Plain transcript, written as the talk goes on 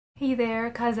Hey there,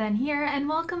 Kazan here, and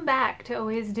welcome back to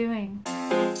Always Doing.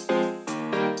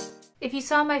 If you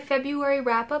saw my February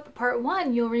wrap-up part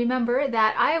 1, you'll remember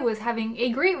that I was having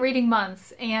a great reading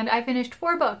month, and I finished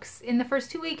 4 books in the first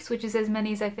 2 weeks, which is as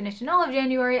many as I finished in all of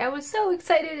January. I was so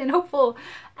excited and hopeful,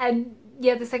 and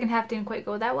yeah, the second half didn't quite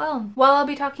go that well. While I'll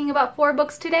be talking about 4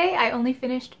 books today, I only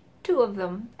finished 2 of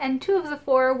them, and 2 of the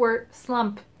 4 were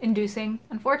slump-inducing,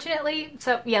 unfortunately,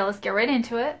 so yeah, let's get right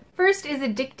into it. First is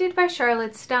Addicted by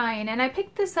Charlotte Stein, and I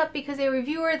picked this up because a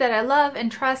reviewer that I love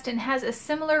and trust and has a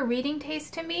similar reading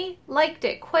taste to me liked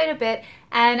it quite a bit,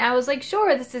 and I was like,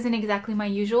 sure, this isn't exactly my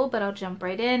usual, but I'll jump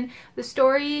right in. The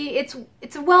story, it's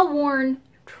a well-worn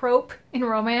trope in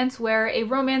romance where a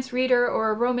romance reader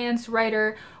or a romance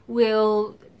writer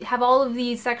will have all of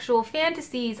these sexual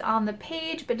fantasies on the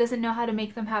page but doesn't know how to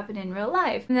make them happen in real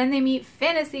life. And then they meet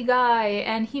Fantasy Guy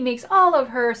and he makes all of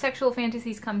her sexual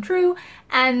fantasies come true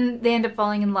and they end up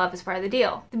falling in love as part of the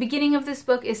deal. The beginning of this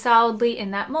book is solidly in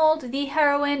that mold. The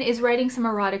heroine is writing some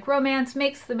erotic romance,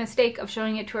 makes the mistake of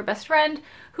showing it to her best friend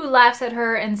who laughs at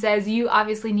her and says, "You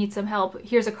obviously need some help.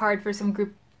 Here's a card for some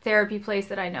group therapy place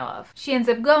that I know of." She ends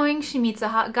up going, she meets a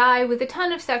hot guy with a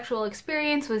ton of sexual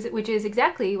experience, which is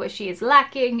exactly what she is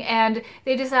lacking, and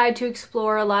they decide to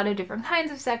explore a lot of different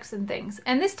kinds of sex and things.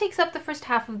 And this takes up the first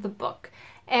half of the book.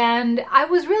 And I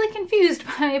was really confused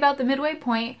by about the midway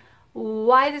point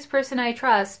why this person I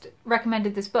trust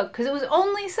recommended this book, because it was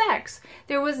only sex.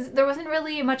 There wasn't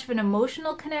really much of an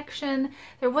emotional connection,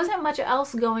 there wasn't much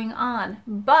else going on,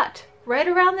 but right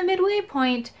around the midway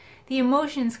point, the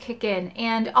emotions kick in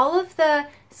and all of the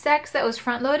sex that was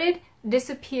front-loaded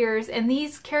disappears, and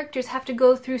these characters have to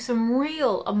go through some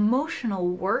real emotional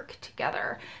work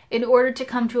together in order to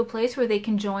come to a place where they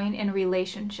can join in a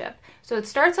relationship. So it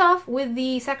starts off with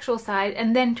the sexual side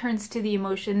and then turns to the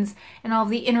emotions and all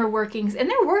the inner workings, and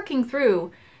they're working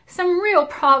through some real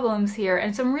problems here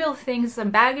and some real things,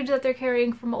 some baggage that they're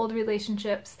carrying from old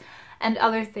relationships and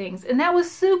other things, and that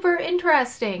was super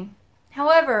interesting.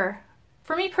 However,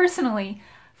 for me personally,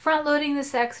 front-loading the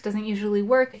sex doesn't usually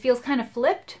work. It feels kind of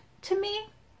flipped to me,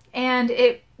 and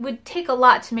it would take a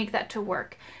lot to make that to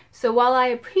work. So while I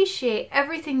appreciate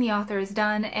everything the author has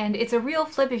done, and it's a real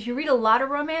flip, if you read a lot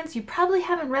of romance, you probably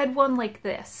haven't read one like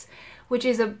this, which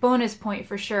is a bonus point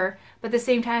for sure, but at the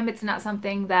same time, it's not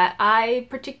something that I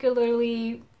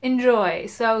particularly enjoy.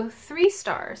 So 3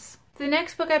 stars. The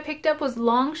next book I picked up was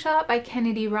Long Shot by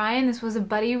Kennedy Ryan. This was a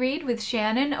buddy read with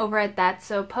Shannon over at That's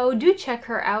So Poe. Do check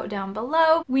her out down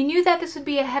below. We knew that this would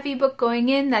be a heavy book going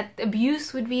in, that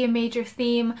abuse would be a major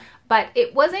theme, but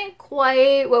it wasn't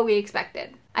quite what we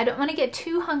expected. I don't want to get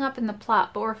too hung up in the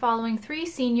plot, but we're following 3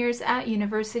 seniors at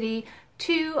university.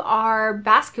 2 are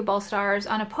basketball stars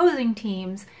on opposing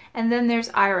teams, and then there's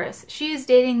Iris. She is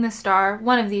dating the star,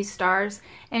 one of these stars,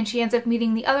 and she ends up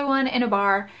meeting the other one in a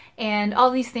bar, and all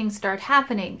these things start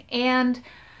happening. And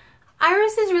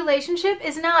Iris's relationship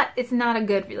is not a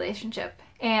good relationship.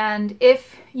 And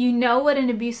if you know what an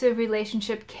abusive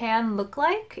relationship can look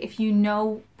like, if you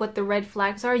know what the red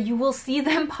flags are, you will see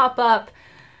them pop up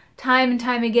time and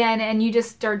time again, and you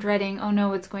just start dreading, oh no,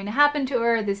 what's going to happen to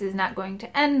her? This is not going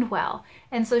to end well.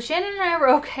 And so Shannon and I were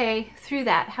okay through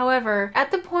that. However, at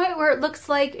the point where it looks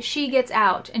like she gets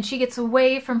out and she gets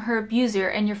away from her abuser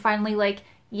and you're finally like,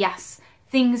 yes,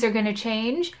 things are gonna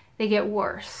change, they get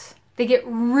worse. They get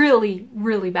really,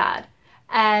 really bad.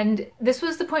 And this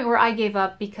was the point where I gave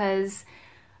up, because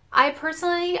I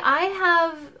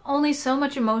have only so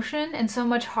much emotion and so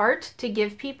much heart to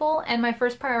give people, and my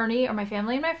first priority are my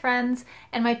family and my friends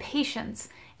and my patience.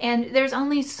 And there's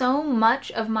only so much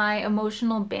of my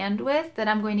emotional bandwidth that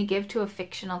I'm going to give to a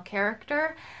fictional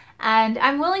character. And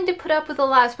I'm willing to put up with a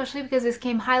lot, especially because this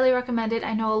came highly recommended.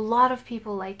 I know a lot of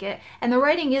people like it, and the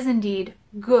writing is indeed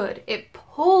good. It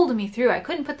pulled me through. I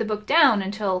couldn't put the book down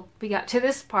until we got to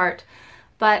this part,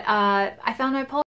 but I found my pulse